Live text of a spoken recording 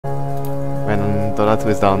when Dota 2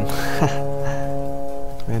 is down.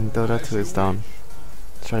 When Dota 2 is down.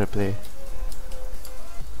 Try to play.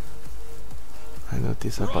 I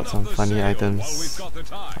noticed I bought some funny items.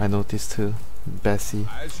 I noticed too. Bessie.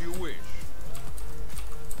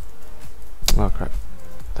 Oh crap.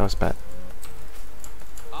 That was bad.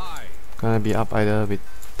 Gonna be up either with...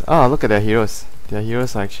 Oh, look at their heroes. Their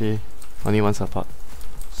heroes are actually only one support.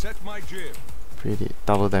 Pretty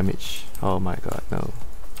double damage. Oh my god, no.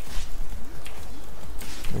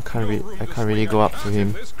 I can't really go up to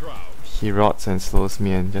him. He rots and slows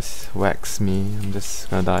me and just whacks me. I'm just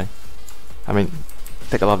gonna die. I mean,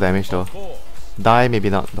 take a lot of damage though. Die maybe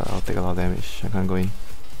not, but I'll take a lot of damage. I can't go in.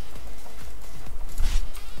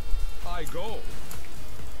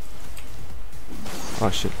 Oh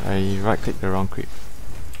shit, I right clicked the wrong creep.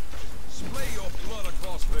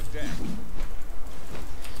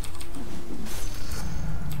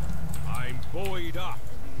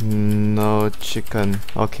 No chicken.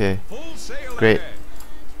 Okay. Great.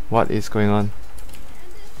 What is going on?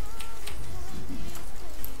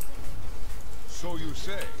 So you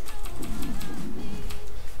say.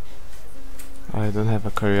 I don't have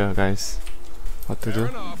a career, guys. What to do?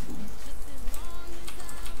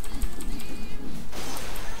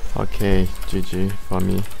 Okay, GG for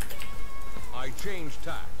me. I change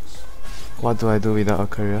tax. What do I do without a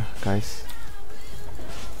career, guys?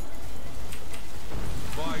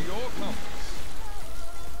 By your compass.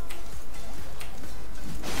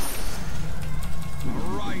 A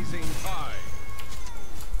rising tide.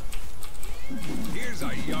 Here's a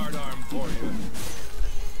yardarm for you.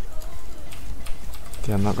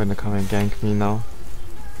 They're not gonna come and gank me now.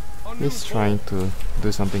 He's trying to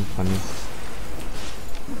do something funny.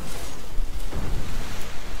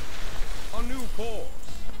 A new course.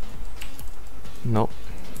 Nope.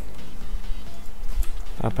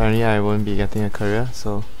 Apparently I won't be getting a career,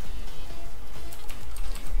 so...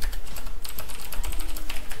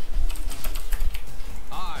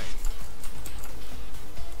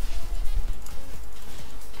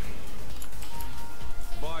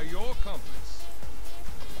 By your compass.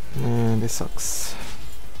 Man, this sucks.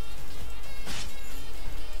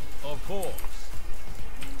 Of course.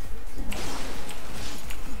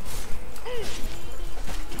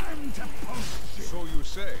 So you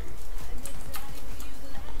say.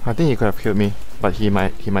 I think he could have killed me, but he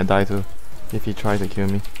might die too if he tries to kill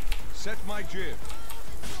me. Set my jib.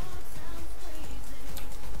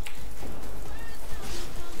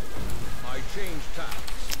 I change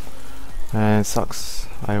tax. And it sucks.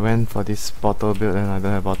 I went for this bottle build and I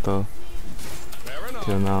don't have bottle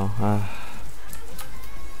till now.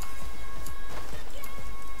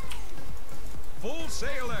 Full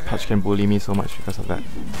sail ahead. Hutch can bully me so much because of that.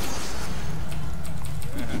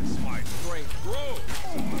 As my strength grows.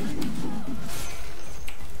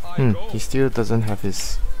 He still doesn't have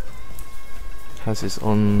his... has his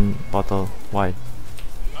own bottle. Why?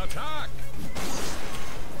 Attack.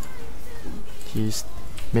 He's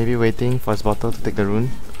maybe waiting for his bottle to take the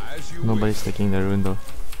rune. Nobody's taking the rune though.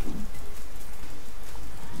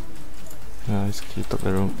 He took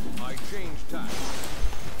the rune. I change tack.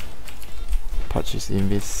 Patch is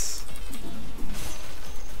invis.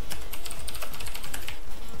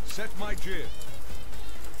 Set my jib.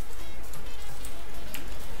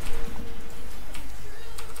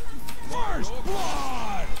 First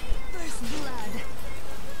blood. First blood.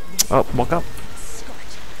 Oh, walk up.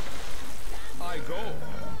 Scorch. I go.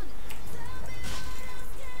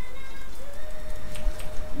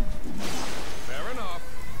 Fair enough.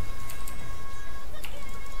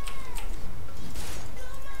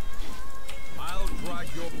 I'll drag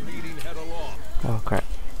your bleeding head along. Oh crap.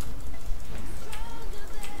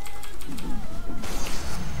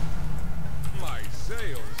 My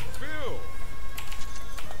sails fill.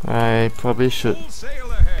 I probably should Full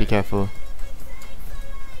sail ahead. be careful.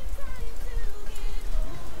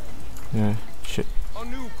 Yeah, shit. A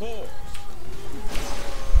new course.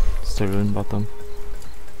 It's the rune bottom.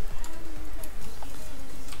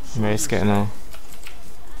 I'm very scared now.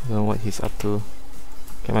 I don't know what he's up to.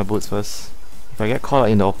 Get my boots first. If I get caught out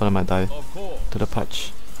in the open, I might die Of course. to the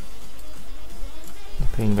patch. I'm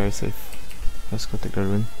playing very safe. Let's go take the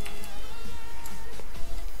rune.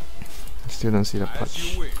 I still don't see the As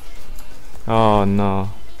patch. you wish. Oh no.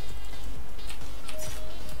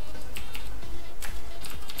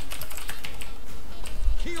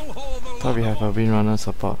 Keel haul the Thought we have a windrunner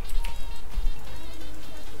support.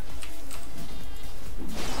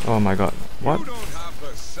 Oh my god. What? You don't have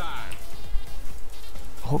the sand.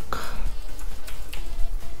 Hook.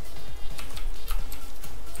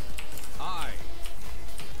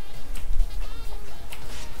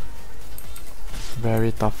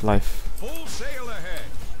 Very tough life. Full sail ahead.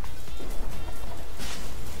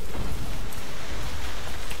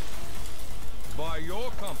 By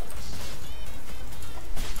your compass.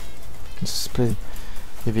 Just play.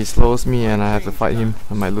 If he slows me and I have to fight him,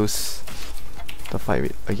 I might lose the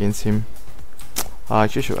fight against him. I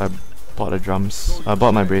actually should have bought the drums. I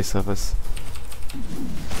bought my bracer first,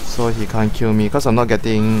 so he can't kill me because I'm not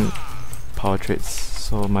getting power traits.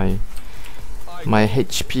 So my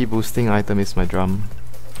HP boosting item is my drum.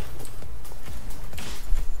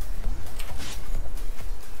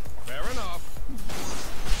 Fair enough.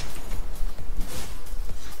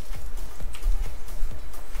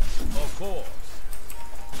 Of course.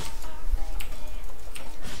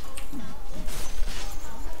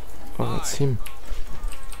 Oh, that's him.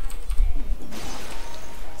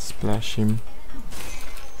 Splash him.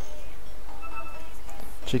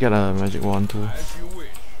 She got a magic wand too. As you wish.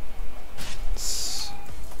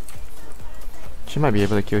 She might be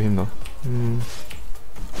able to kill him though.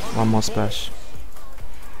 One more splash.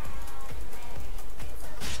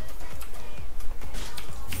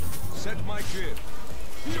 Set my jib.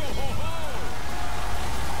 Yo ho ho!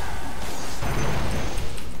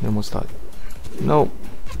 He almost died. No.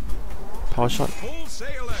 Power shot. Full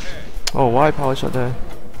sail ahead. Oh, why power shot there?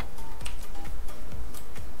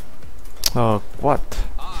 Oh, what?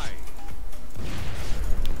 Aye.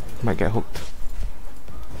 Might get hooked.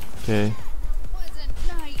 Okay. Wasn't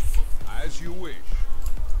nice. As you wish.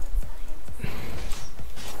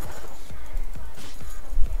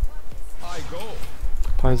 I go.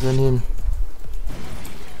 Poison him.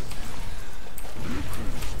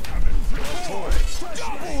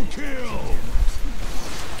 Double kill.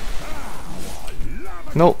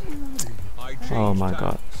 No. I change Oh my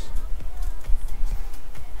god. tactics.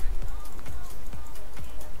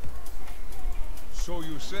 So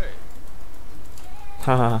you say.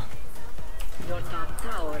 Haha. Your top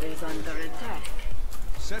tower is under attack.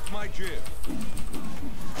 Set my jib.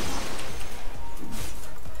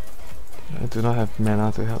 I do not have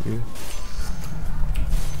mana to help you.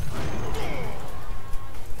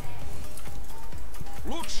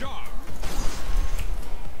 Look sharp.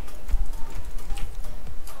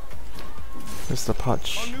 Where's the A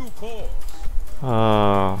patch? new course.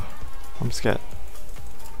 I'm scared.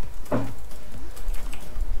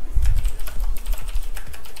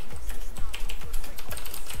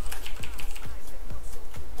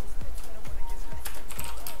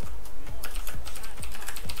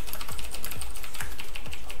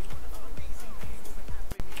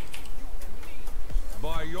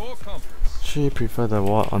 By your compass. She prefer the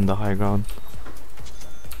ward on the high ground.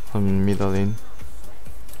 On middle lane.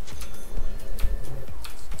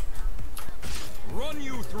 Run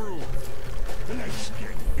you through. Let's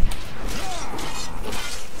get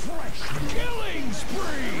fresh killing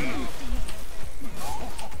spree.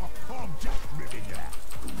 I'm just ripping that.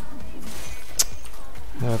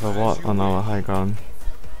 I have a ward on our high ground.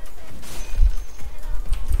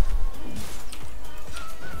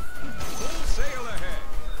 Full sail ahead.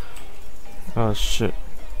 Oh shit.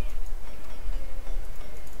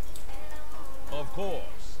 Of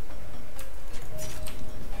course.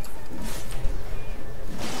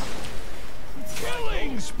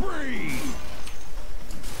 Killing spree.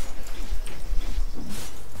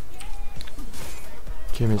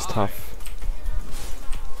 Game is tough.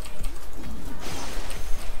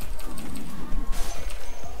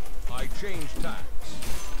 I change tacks.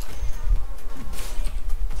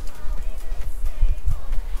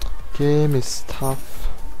 Game is tough.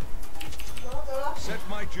 Set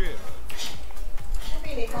my jib.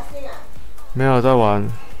 没有在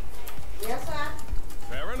玩，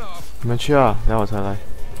 Fair enough. 你们去啊，然后我才来。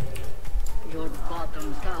 Your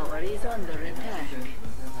bottom tower is under attack.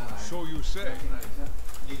 So you say.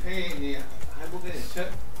 你可以，你还不跟你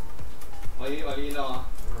吃？我一道啊。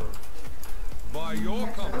 By your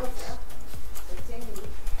compass.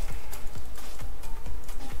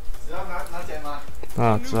 只要拿钱吗？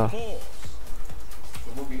啊， New 知道。 course.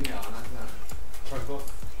 什么饼了？那是帅哥，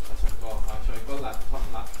帅哥啊，帅哥来。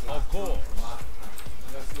 Of course. 什么？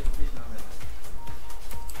那个是非常的。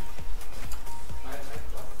来。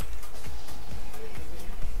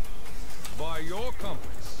 By your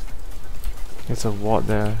compass. There's a ward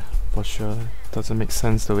there for sure. Doesn't make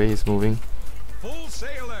sense the way he's moving. Full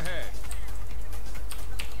sail ahead.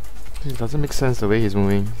 It doesn't make sense the way he's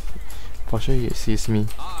moving. For sure he sees me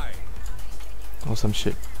Aye. or some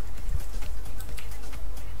shit.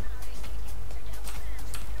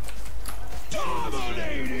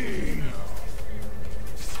 Dominating.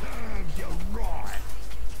 Serve you right.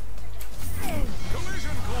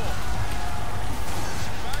 Collision course.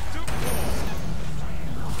 Back to course.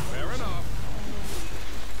 Fair enough.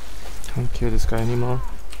 Can't kill this guy anymore.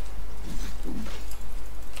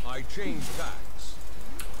 I change tacks.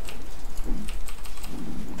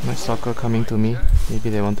 My soccer coming to me. Maybe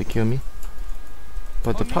they want to kill me.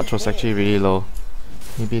 But the patch was actually really low.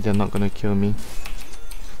 Maybe they're not gonna kill me.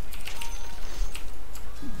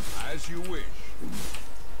 As you wish.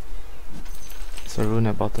 It's a rune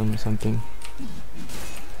at bottom or something.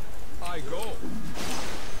 I go.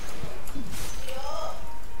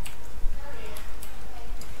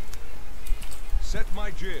 Set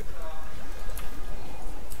my jib.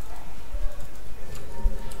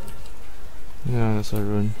 Yeah, that's a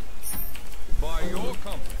rune. By your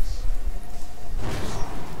compass.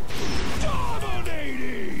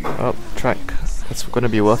 Dominating. Oh, track. That's gonna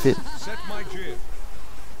be worth it. Set my jib.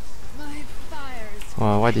 My fires.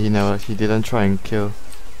 Wow, why did he didn't try and kill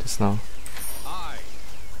just now? I.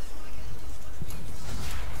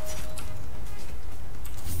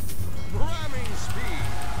 Ramming speed.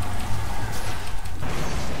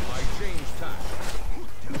 I change tack.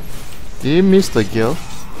 Did he miss the gear?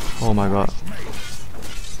 Oh my god.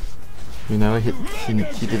 He never hit, he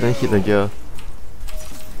didn't hit the gear.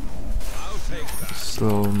 I'll take that.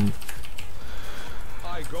 So,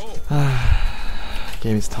 I go.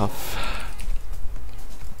 game is tough.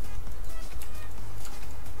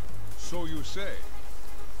 So you say.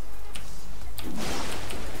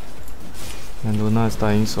 And Luna is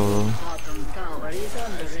dying solo. Bottom tower is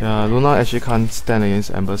under Yeah, attack. Luna actually can't stand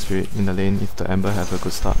against Ember Spirit in the lane if the Ember has a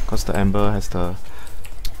good start, because the Ember has the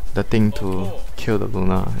thing to kill the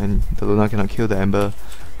Luna, and the Luna cannot kill the Ember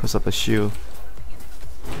because of the shield.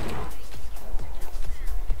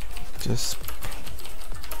 Just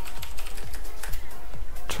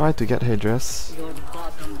try to get headdress. Your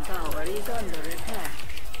bottom tower is under attack.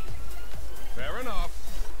 Fair enough.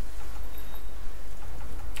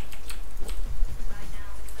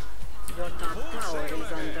 Your top tower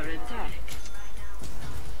is under attack.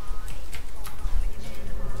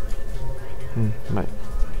 Right.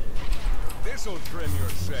 This'll trim your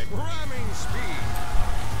sail. Ramming speed.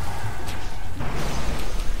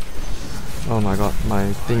 Oh my god,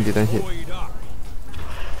 my thing didn't hit. Buoyed up.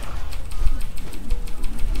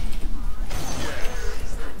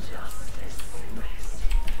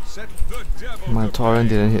 Set the devil My to torrent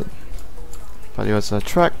play. didn't hit. But it was a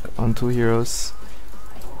track on 2 heroes.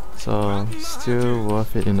 So still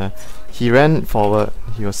worth it in there. He ran forward,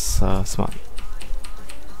 he was smart.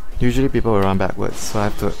 Usually people will run backwards, so I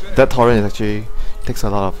have to. That torrent is actually takes a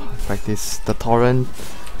lot of practice. The torrent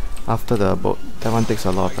after the boat, that one takes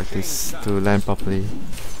a lot of practice to land properly.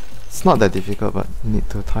 It's not that difficult, but you need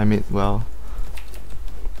to time it well.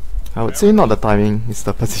 I would say not the timing, it's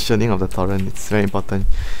the positioning of the torrent. It's very important.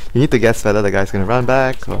 You need to guess whether the guy's gonna run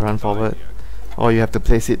back or run forward, or you have to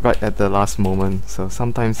place it right at the last moment. So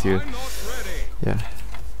sometimes you, I'm not ready. yeah.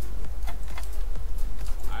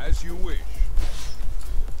 As you wish.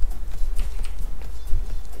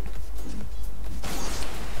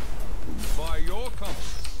 By your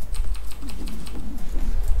compass.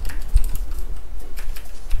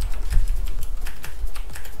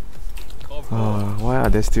 Of course. Why are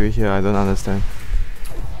they still here? I don't understand.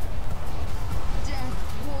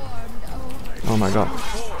 Death warmed over. Oh my god.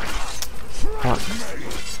 Fuck.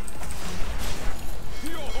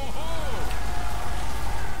 Yo-ho-ho!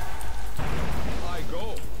 I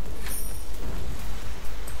go.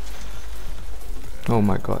 Oh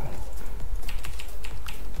my god.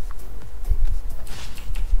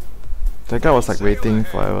 That guy was like waiting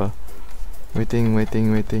forever. Waiting. Not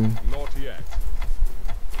yet.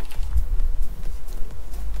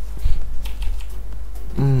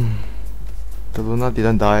 The Luna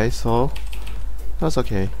didn't die, so that's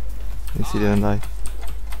okay. At least he didn't die.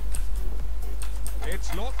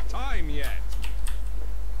 It's not time yet.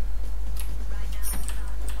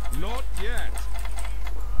 Not yet.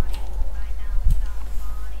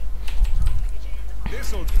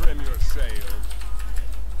 This'll trim your sails.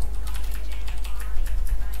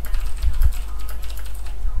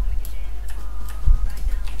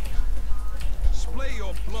 Splay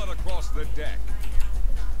your blood across the deck.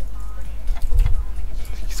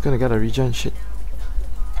 He's gonna get a regen shit.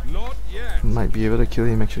 Not yet. Might be able to kill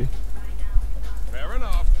him actually. Fair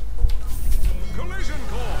enough. Collision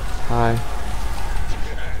course. Hi.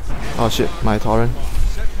 Yes. Oh shit, my torrent.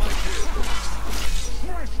 Set my jib.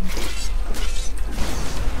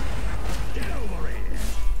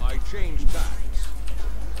 I change tacks.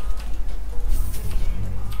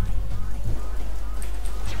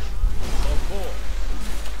 Of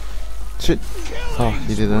course. Shit. Oh,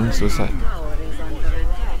 he didn't suicide. Tower is under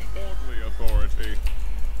attack. The authority.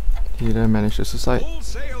 He didn't manage to suicide. Full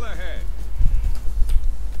sail ahead.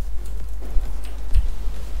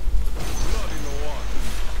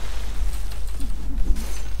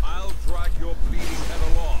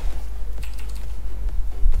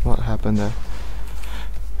 happened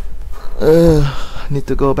there? Need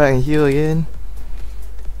to go back and heal again.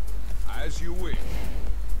 As you wish.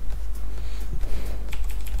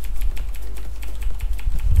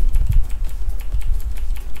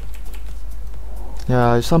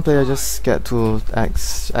 Yeah, some players just get to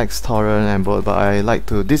X torrent and boat, but I like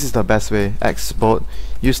to. This is the best way. X boat.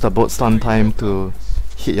 Use the boat stun time to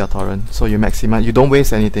hit your torrent, so you maximize. You don't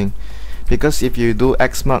waste anything, because if you do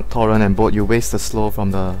X mark torrent and boat, you waste the slow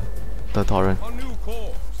from the torrent. A new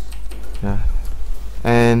course. Yeah,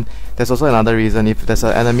 and there's also another reason. If there's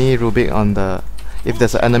an enemy Rubik on the, if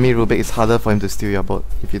there's an enemy Rubik, it's harder for him to steal your boat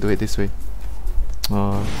if you do it this way.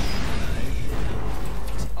 I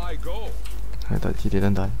go. I thought he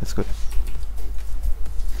didn't die. That's good.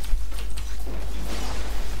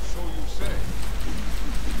 So you say.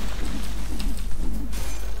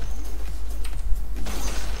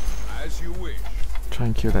 As you wish. Try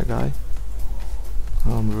and kill that guy.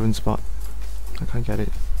 Maroon spot. I can't get it.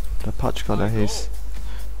 The Pudge got a haste.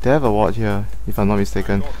 They have a ward here, if I'm not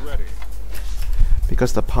mistaken. Not ready.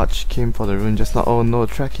 Because the Pudge came for the rune just now. Oh no,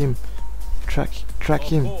 track him. Track Of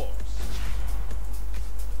him. course.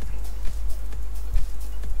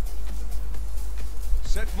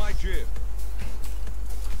 Set my jib.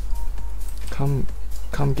 Come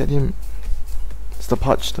get him. It's the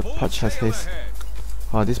Pudge. The Full Pudge has sail haste. ahead.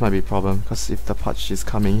 Oh, this might be a problem, because if the Pudge is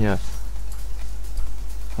coming here,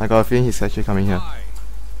 I got a feeling he's actually coming here. Aye.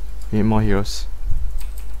 We need more heroes.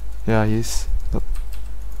 Yeah, he's. Look.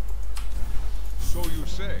 So you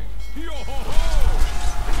say. Yo-ho-ho!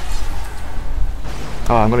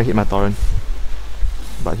 Oh, I'm gonna hit my torrent.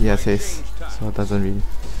 But he has haste, Change tack. so it doesn't really.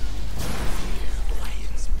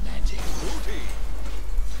 Booty.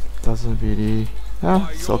 Doesn't really. Yeah,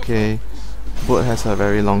 it's okay. Boat has a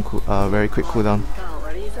very long, very quick cooldown.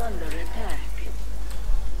 Tower is under attack.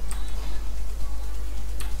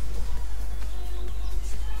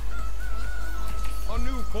 A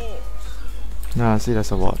new course. Nah, see,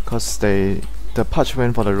 there's a ward. Cause the Pudge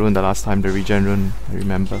went for the rune the last time, the regen rune, I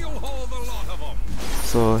remember. You'll hold the lot of them.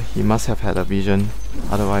 So he must have had a vision.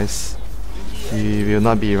 Otherwise, he will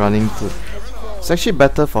not be running to. It's actually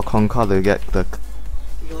better for Kunka to get the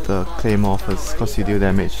claymore first, cause you deal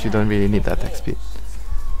damage. You don't really need the attack speed.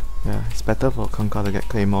 Yeah, it's better for Kunka to get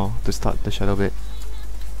claymore to start the Shadow Blade.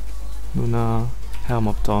 Luna, Helm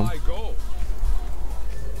of Storm. I go.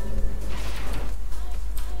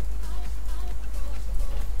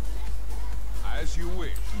 As you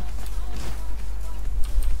wish.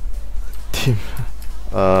 Team.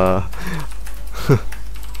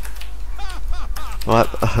 What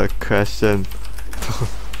a question.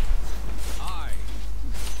 Aye.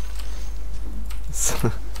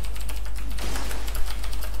 So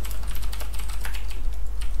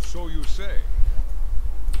you say.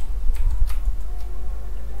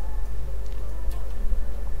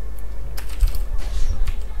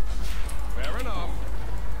 Fair enough.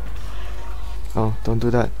 Oh, don't do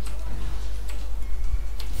that.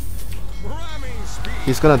 Ramming speed.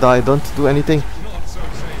 He's gonna die, don't do anything. Not so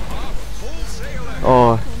safe, huh? Full sail ahead.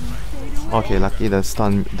 Oh, okay, lucky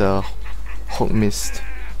the hook missed.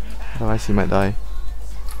 Otherwise he might die.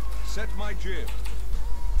 Set my jib.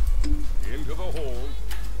 Into the hole.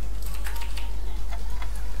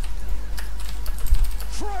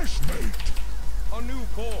 Fresh mate. A new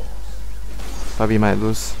course. But we might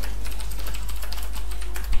lose.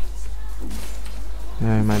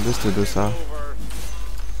 Yeah, we might lose to Dusa. Over.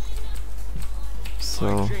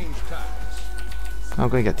 So Change tacks. I'm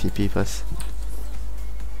gonna get TP first.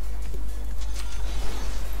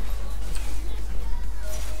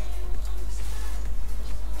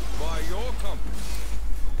 By your compass.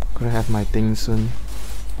 Gonna have my thing soon.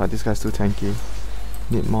 But this guy's too tanky.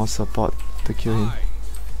 Need more support to kill him. Aye.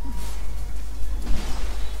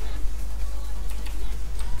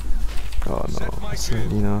 Oh Set no, my it's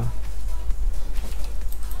jib. Lina.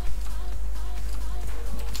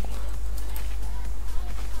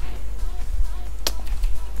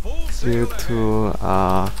 Full You sail ahead. two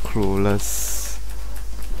are clueless.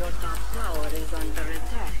 Your top tower is under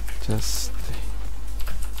attack. Just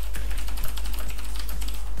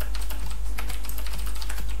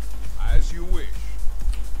As you wish.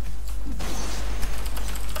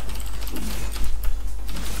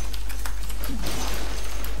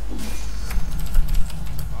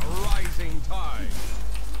 A rising tide.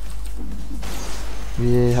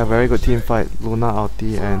 we have very good team fight. Luna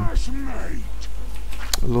ulti and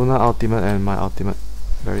Luna ultimate and my ultimate.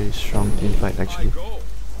 Very strong team fight I actually. go.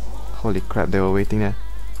 Holy crap, they were waiting there.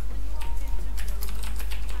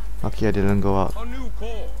 Lucky I didn't go out. A new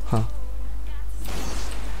course. Huh.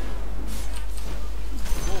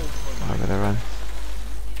 Gold for I my better run.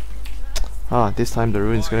 Ah, this time the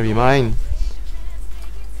rune's gonna be mine.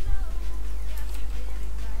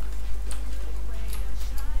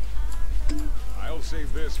 I'll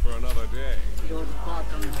save this for another day. Your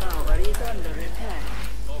bottom tower is under attack.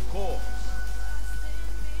 Of course.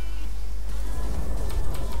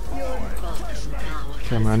 Your bottom tower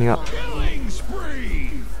Okay, I'm running up. Killing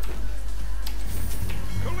spree.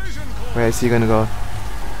 Collision course. Where is he gonna go?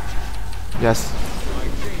 Yes. I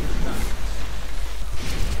changed that.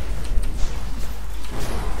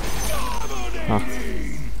 Ah,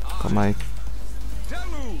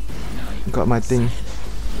 Deluge. got my thing.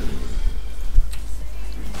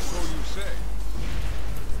 So you say.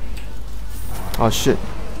 Oh shit.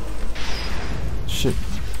 Shit.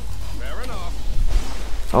 Fair enough.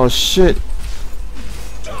 Oh shit.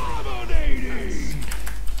 Dominating.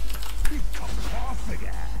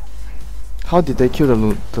 How did they kill the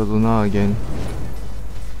Luna again?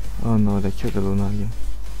 Oh no, they killed the Luna again.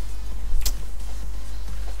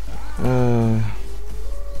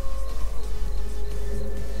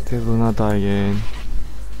 Did Luna die again?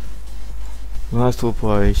 Luna's too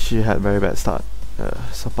poor. She had very bad start.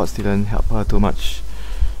 Supports didn't help her too much.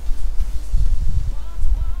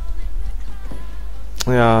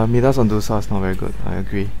 Yeah, Midas on Dusa is not very good. I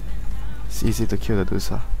agree. It's easy to kill the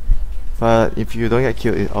Dusa. But if you don't get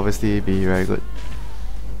killed, it obviously be very good.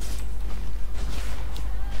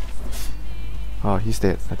 Oh, he's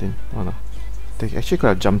dead, I think. Oh no. They actually could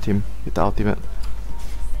have jumped him with the ultimate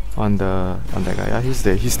on that guy. Yeah, he's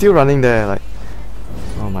dead. He's still running there, like,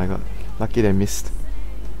 oh my god. Lucky they missed.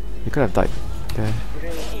 He could have died there.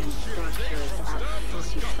 Radiant structures are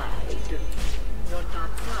fortified. Your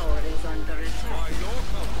top tower is under attack.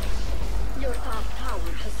 Your top tower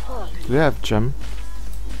has fallen. Do they have gem?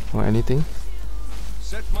 Or anything?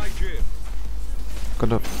 Set my jib.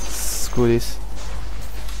 Gotta screw this.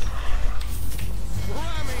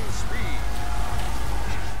 Ramming speed.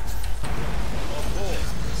 Of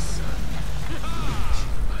course.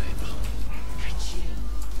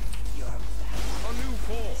 A new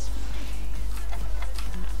force.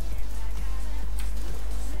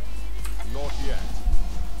 Not yet.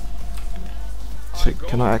 Shit,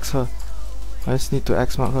 cannot X her. I just need to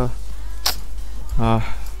X mark her.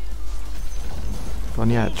 Ah. If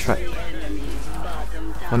only I had track. Enemy's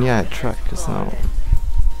bottom If tower only I had track just now.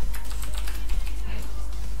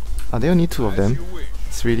 Are there only two of them? You wish.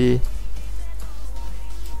 It's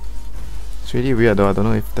really weird though. I don't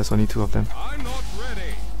know if there's only two of them. I'm not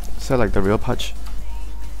ready. Is that like the real patch?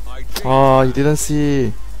 I changed. Oh, you didn't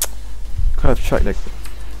see. Could have tracked like.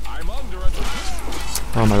 I'm under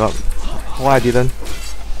attack. Oh my god. Why I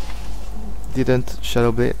didn't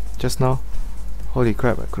Shadow Blade just now? Holy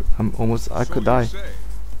crap! I could So die. you say.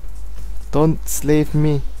 Don't slave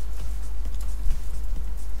me.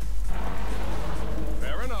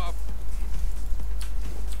 Fair enough.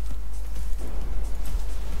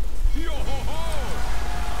 Yo-ho-ho!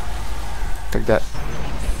 Take that.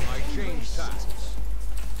 I change tasks.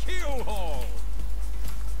 Kill haul.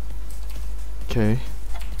 Okay.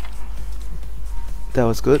 That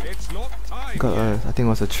was good. It's not time Got yet. I think it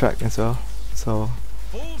was a track as well. So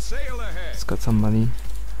Full sail ahead. it's got some money.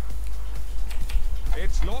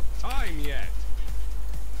 It's not time yet.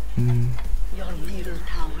 Your middle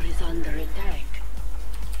tower is under attack.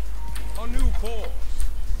 A new force.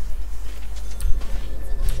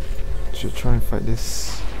 Should try and fight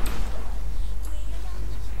this.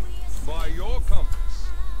 By your compass.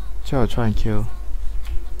 Actually, I'll try and kill.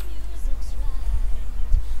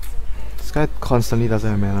 This guy constantly doesn't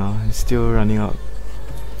have mana. He's still running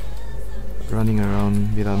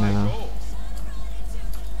around without mana. Go.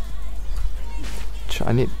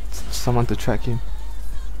 I need someone to track him.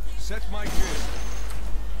 Set my jib.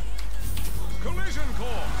 Collision course.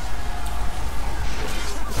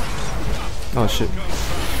 Oh shit.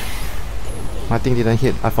 My thing didn't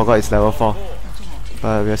hit. I forgot it's level 4.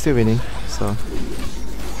 But we are still winning, so.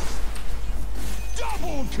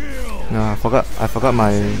 Double kill. No, I forgot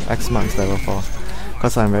my X mark is level 4.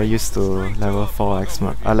 Because I'm very used to level 4 X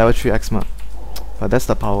mark. Level 3 X mark. But that's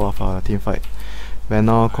the power of our team fight.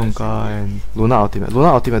 Venom, Kunka, and Luna ultimate.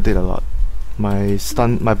 Luna ultimate did a lot. My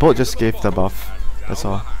bolt just gave the buff. That's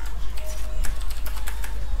all.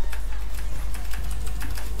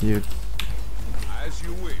 You. As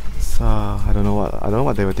you wish. So, I don't know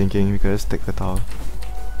what they were thinking. We could just take the tower.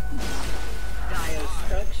 Dire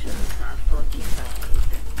structures are fortified.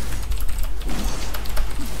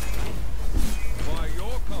 By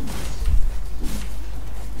your compass.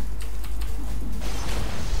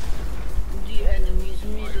 The enemy's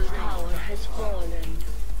middle tower has fallen.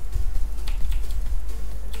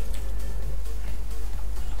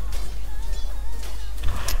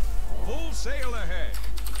 Full sail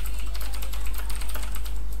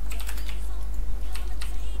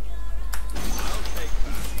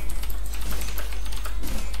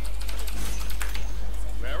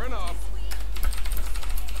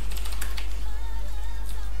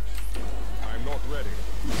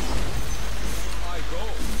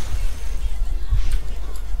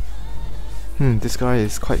This guy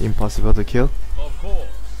is quite impossible to kill. Of course.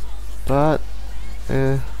 But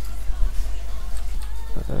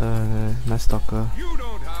nice stalker. You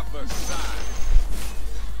don't have the sack.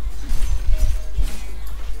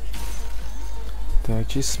 They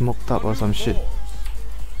actually smoked up or some shit.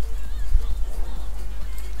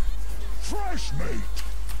 Fresh mate.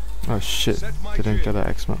 Oh shit, Set my didn't jib. get an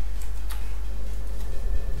X mark.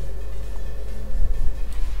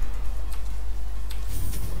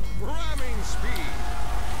 Ramming speed.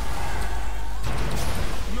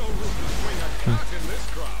 No room to swing a cat in this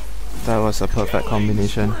crowd. That was a perfect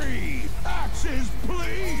combination. Spree. Axes,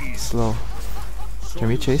 please. Slow. So Can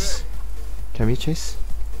we you chase? say. Can we chase?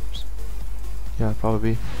 Yeah,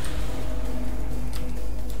 probably.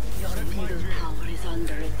 Your middle tower is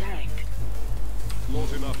under attack.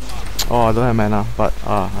 Not enough. Oh, I don't have mana, but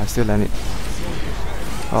I still land it.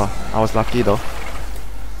 Oh, I was lucky though.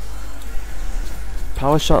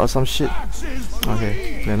 Power shot or some shit.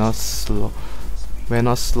 Okay, we're not slow. We're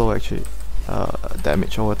not slow actually.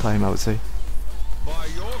 Damage over time, I would say. By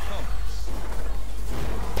your compass.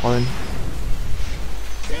 Torrent.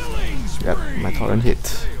 Killing Yep, my torrent hit.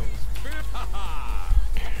 sails.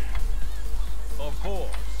 Of course.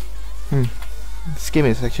 This game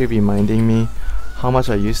is actually reminding me how much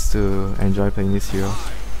I used to enjoy playing this hero.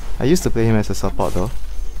 I used to play him as a support though.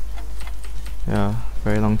 Yeah,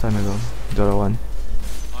 very long time ago. Dota 1.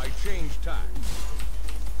 I change tack.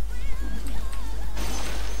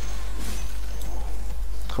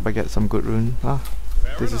 Hope I get some good rune. Fair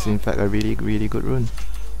This is enough. in fact a really good rune.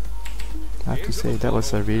 I have to say that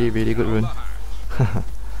was a really good rune.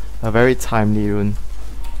 A very timely rune.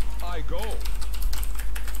 I go.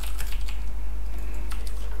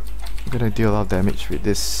 I'm gonna deal a lot of damage with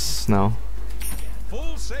this now.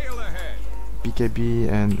 Full sail ahead. BKB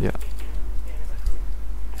and yeah.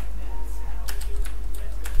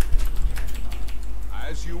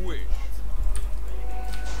 As you wish.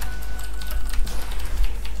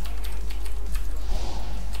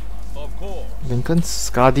 Of course. Lincoln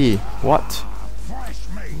Skadi. What? Fresh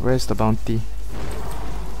mate. Where's the bounty?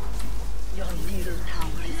 Your middle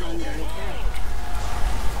tower is under attack.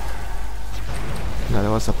 Yeah, that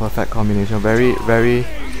was a perfect combination. Very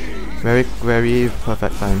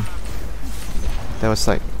perfect time. That was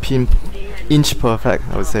like inch perfect,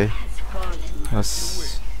 I would say. Has fallen. That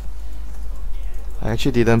was. I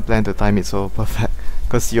actually didn't plan to time it so perfect,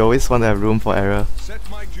 because you always want to have room for error. Set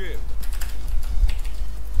my jib.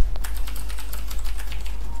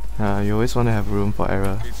 You always want to have room for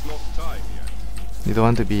error. It's not time yet. You don't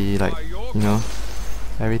want to be like, By your you know,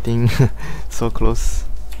 everything so close.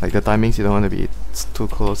 Like the timings, you don't want to be too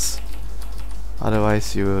close.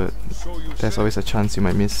 Otherwise, you would, So you there's say. always a chance you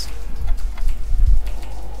might miss.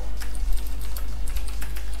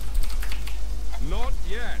 Not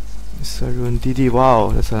yet. It's a rune. DD. Wow,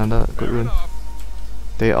 that's another good Fair rune. enough.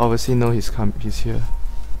 They obviously know he's here.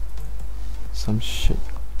 Some shit.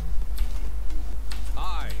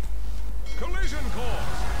 Collision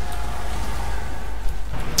course.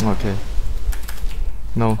 Okay.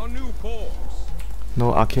 No. A new course.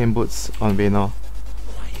 No arcane boots on Venor.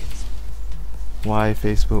 Why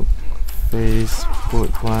Facebook?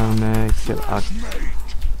 Facebook wanna get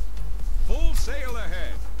Full sail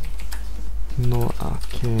ahead. no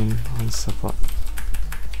arcane on support.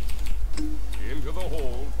 Into the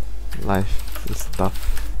hole. Life is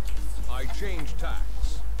tough. I change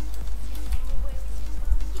tacks.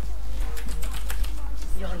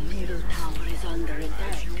 Your middle tower is under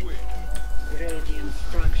attack. As you wish. Radiant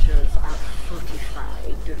structures are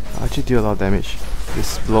fortified. I actually deal a lot of damage.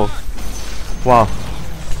 This blow. Wow.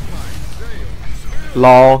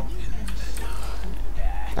 LOL.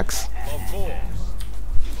 X. Of course.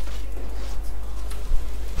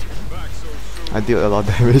 Back so soon. I deal a lot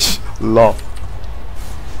of damage. LOL.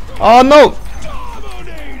 Oh no!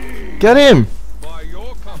 Get him! By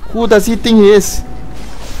your compass. Who does he think he is?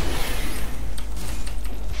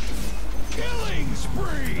 Killing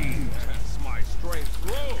spree. As my strength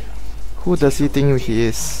grows. Who does he think he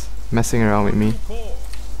is? Messing around with me. Course.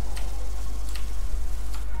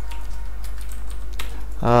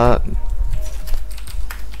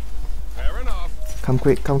 Fair enough. Come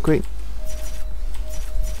quick, come quick.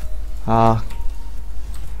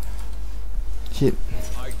 Hit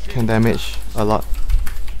I can change. damage a lot.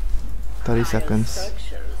 30 seconds.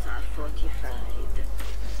 Structures are fortified.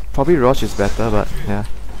 Probably Roche is better, but yeah.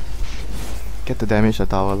 Get to damage the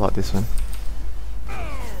tower a lot this one.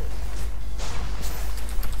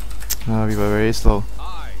 We were very slow.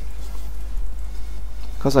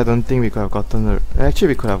 Cause I don't think we could have gotten the. Actually,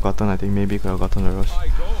 we could have gotten. I think maybe could have gotten the Roche. I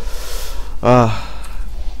go.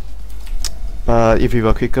 But if we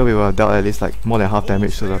were quicker, we would have dealt at least like more than half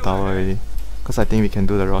damage to the tower already. Because I think we can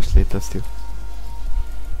do the rush later still.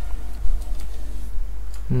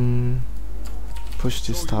 Push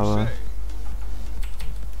this tower.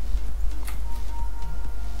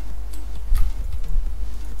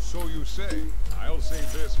 So you say. I'll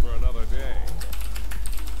save this for another day.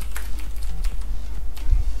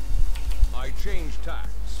 I change tacks.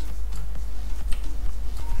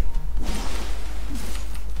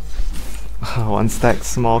 One stack,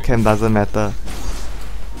 small camp doesn't matter.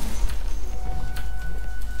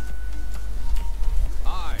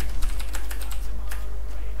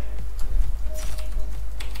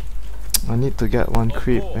 I need to get one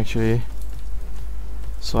creep actually,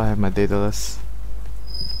 so I have my Daedalus.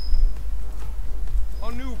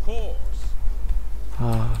 A new course.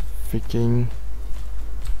 Freaking.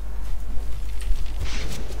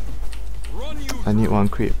 I need one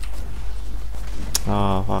creep.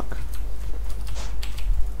 Fuck.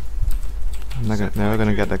 I'm never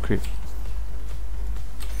gonna get that creep.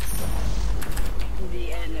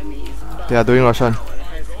 The enemy's They are doing Roshan.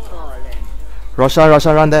 has fallen.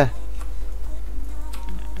 Roshan, run there.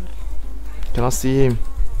 Cannot see him.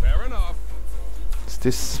 Fair enough.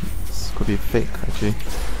 This could be fake actually.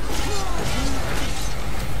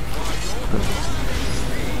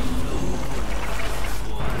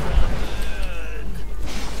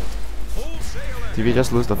 Did we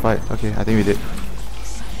just lose the fight? Okay, I think we did.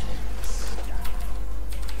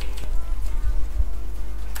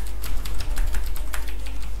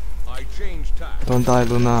 I change tacks. Don't die,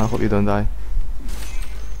 Luna. I hope you don't die.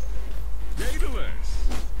 Daedalus.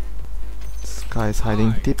 This guy is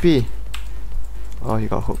hiding. TP. Oh, he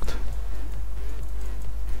got hooked.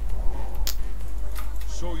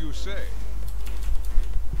 So you say.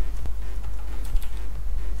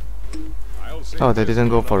 I'll save Oh, they this didn't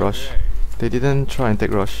go for another rush. day. They didn't try and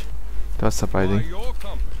take rush. That was By surprising. your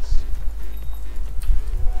compass.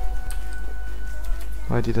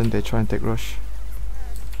 Why didn't they try and take rush?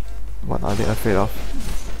 What are they afraid of?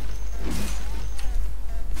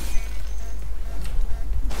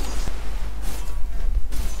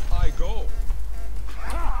 I go.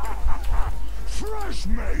 Fresh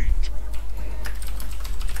mate!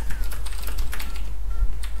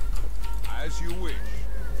 As you wish.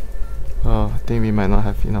 Oh, I think we might not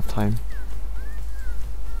have enough time.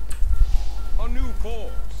 A new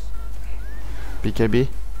course. BKB.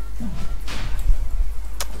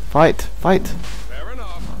 Fight! Fight! Fair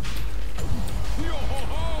enough.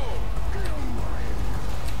 Yo-ho-ho!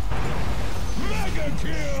 Mega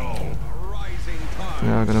kill! Rising tide. We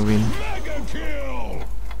are gonna win. Mega kill!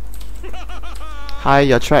 Hi,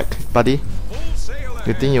 your track, buddy. Full sail You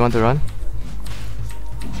ahead. think you want to run?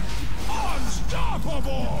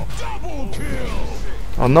 Unstoppable! Double kill!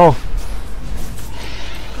 Oh no!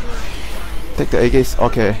 Take the A-gaze.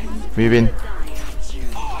 Okay, we win.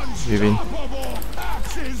 We win. Unstoppable!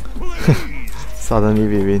 Axes, please! Suddenly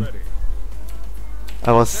we win.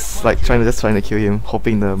 I was like trying to kill him,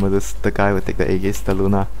 hoping the guy would take the A-gaze, the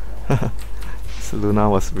Luna. So Luna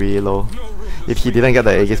was really low. No room to If he didn't get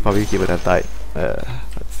the A-gaze, probably he would have died. But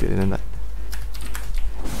still didn't die.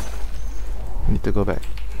 Need to go back.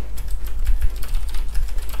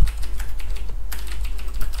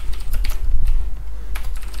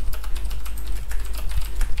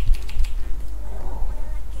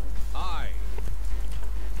 I.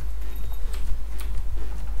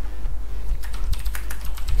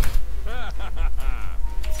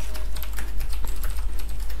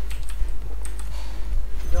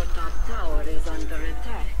 Your top tower is under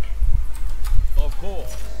attack. Of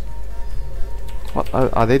course. What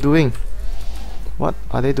are they doing? What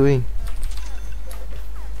are they doing?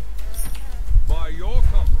 By your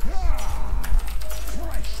compass.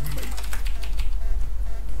 Fresh mate!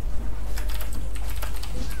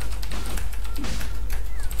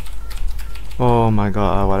 Oh my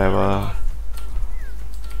god, whatever.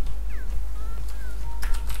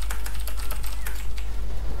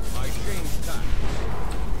 I change tack.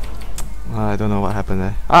 I don't know what happened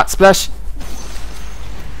there. Ah, splash!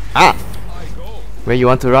 Ah! I go. Where you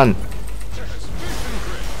want to run?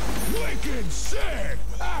 Wicked sick!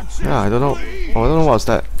 Axes, Yeah, I don't know. please! Oh, I don't know what was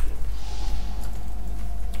that.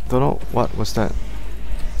 Don't know what was that.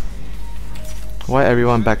 Why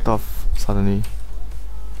everyone backed off suddenly?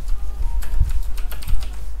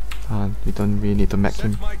 We don't really need to mech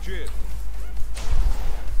him. Set my jib.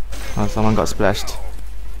 Someone got splashed.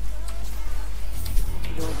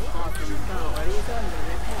 Your bottom tower is under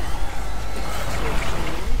attack.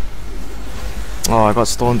 Oh, I got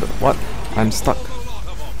stoned. What? I'm stuck. A lot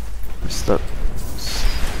of 'em. I'm stuck.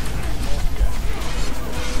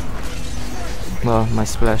 Oh, my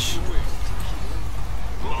splash.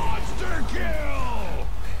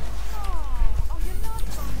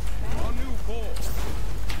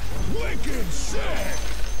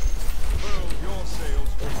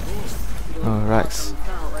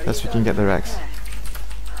 freaking get the Rex.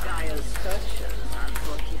 Gaio's structures are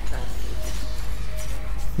fortified.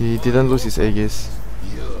 He didn't lose his Aegis.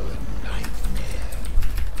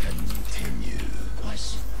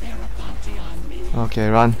 Okay,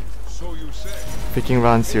 run. So you say. Freaking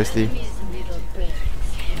run, seriously. Enemy's middle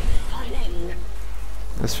barracks have fallen.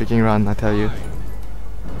 Let's freaking run, I tell you.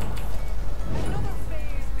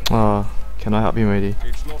 Oh, cannot help him already.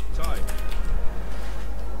 It's not time.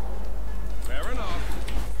 Fair enough.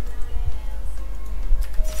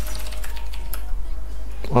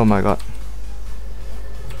 Oh my god.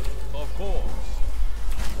 Of course.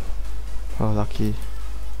 Oh, lucky.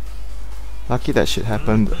 Lucky that shit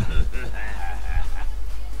happened.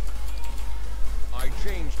 I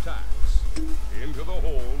change tacks. Into the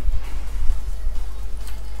hold.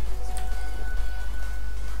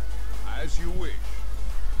 As you wish.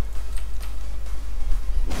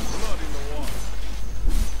 Blood in the water.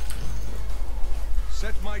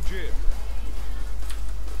 Set my jib.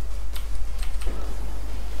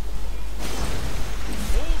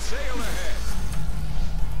 Full sail ahead.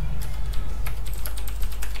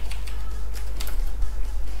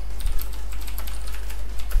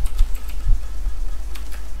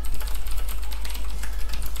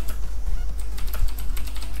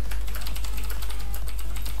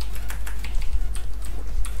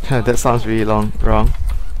 That sounds really wrong.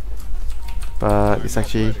 But it's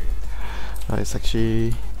actually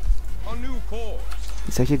A new course.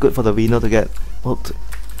 it's actually good for the Vino to get hooked.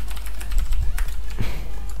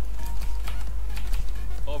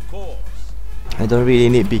 Of course. I don't really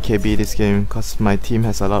need BKB this game because my team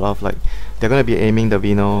has a lot of like, they're gonna be aiming the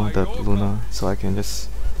Vino, the Luna, so I can just,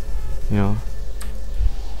 you know,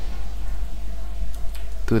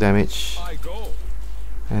 do damage I go.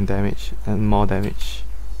 and damage and more damage.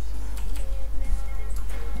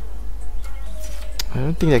 I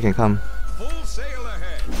don't think they can come. Full sail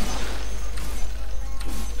ahead.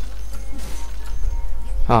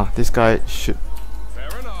 Ah, this guy should. Fair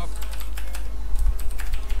enough.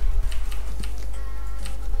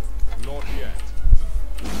 Not yet.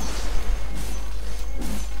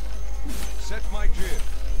 Set my jib.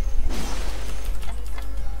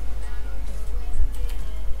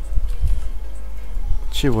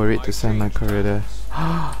 She worried to send my courier there.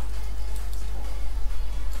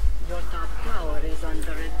 Your top tower is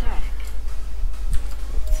under attack.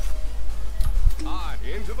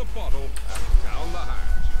 Into the bottle and down the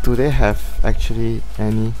hatch. Do they have actually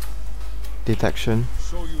any detection?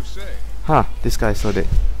 So you say. Huh, this guy is so dead.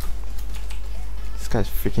 This guy's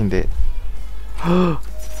freaking dead.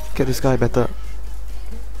 Get this guy better.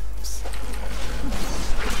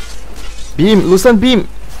 Beam! Loosen beam!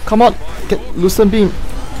 Come on! Get loosen beam!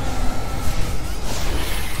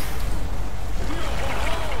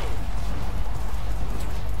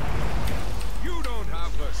 You don't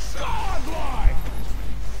have the sound. Godlike!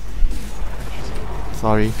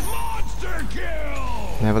 Sorry. Monster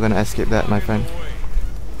kill! Never gonna escape that, my friend.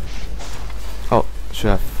 Oh,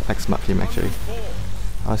 should have X-marked him actually.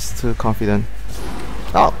 I was too confident.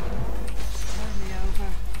 Oh!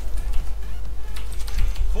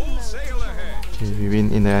 Full sail ahead. Okay, we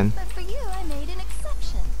win in the end. But for you, I made an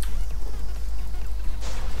exception.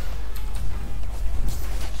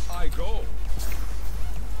 I go.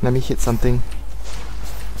 Let me hit something.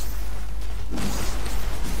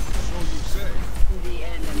 So you say. The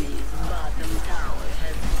enemy's bottom tower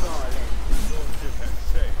has fallen.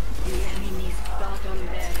 The enemy's bottom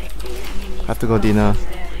barrack. The enemy's I have to go dinner. bottom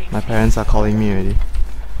barrack. My parents are calling me already.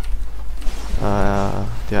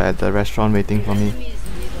 They are at the restaurant waiting for me. Enemy's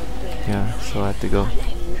middle barrack Yeah, so I have to go.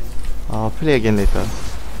 fallen. I'll play again later.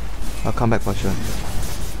 I'll come back for sure. The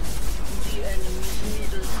enemy's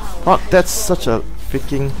middle tower Oh, has that's such a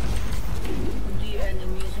freaking The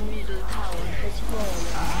enemy's middle tower has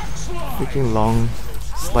fallen. freaking long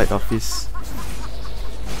slide of his.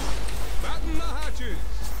 Batten the hatches.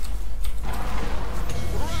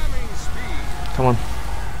 Ramming speed. Come on,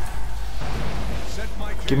 Set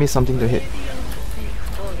my jib. give me something to hit.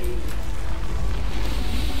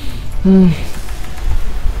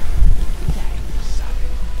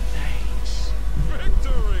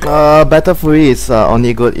 Victory. Battle Fury is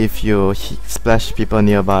only good if you splash people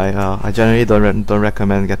nearby. I generally don't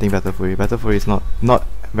recommend getting Battle Fury. Battle Fury is not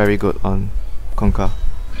very good on Kunka.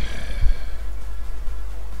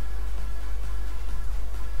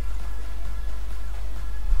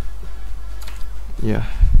 Yeah.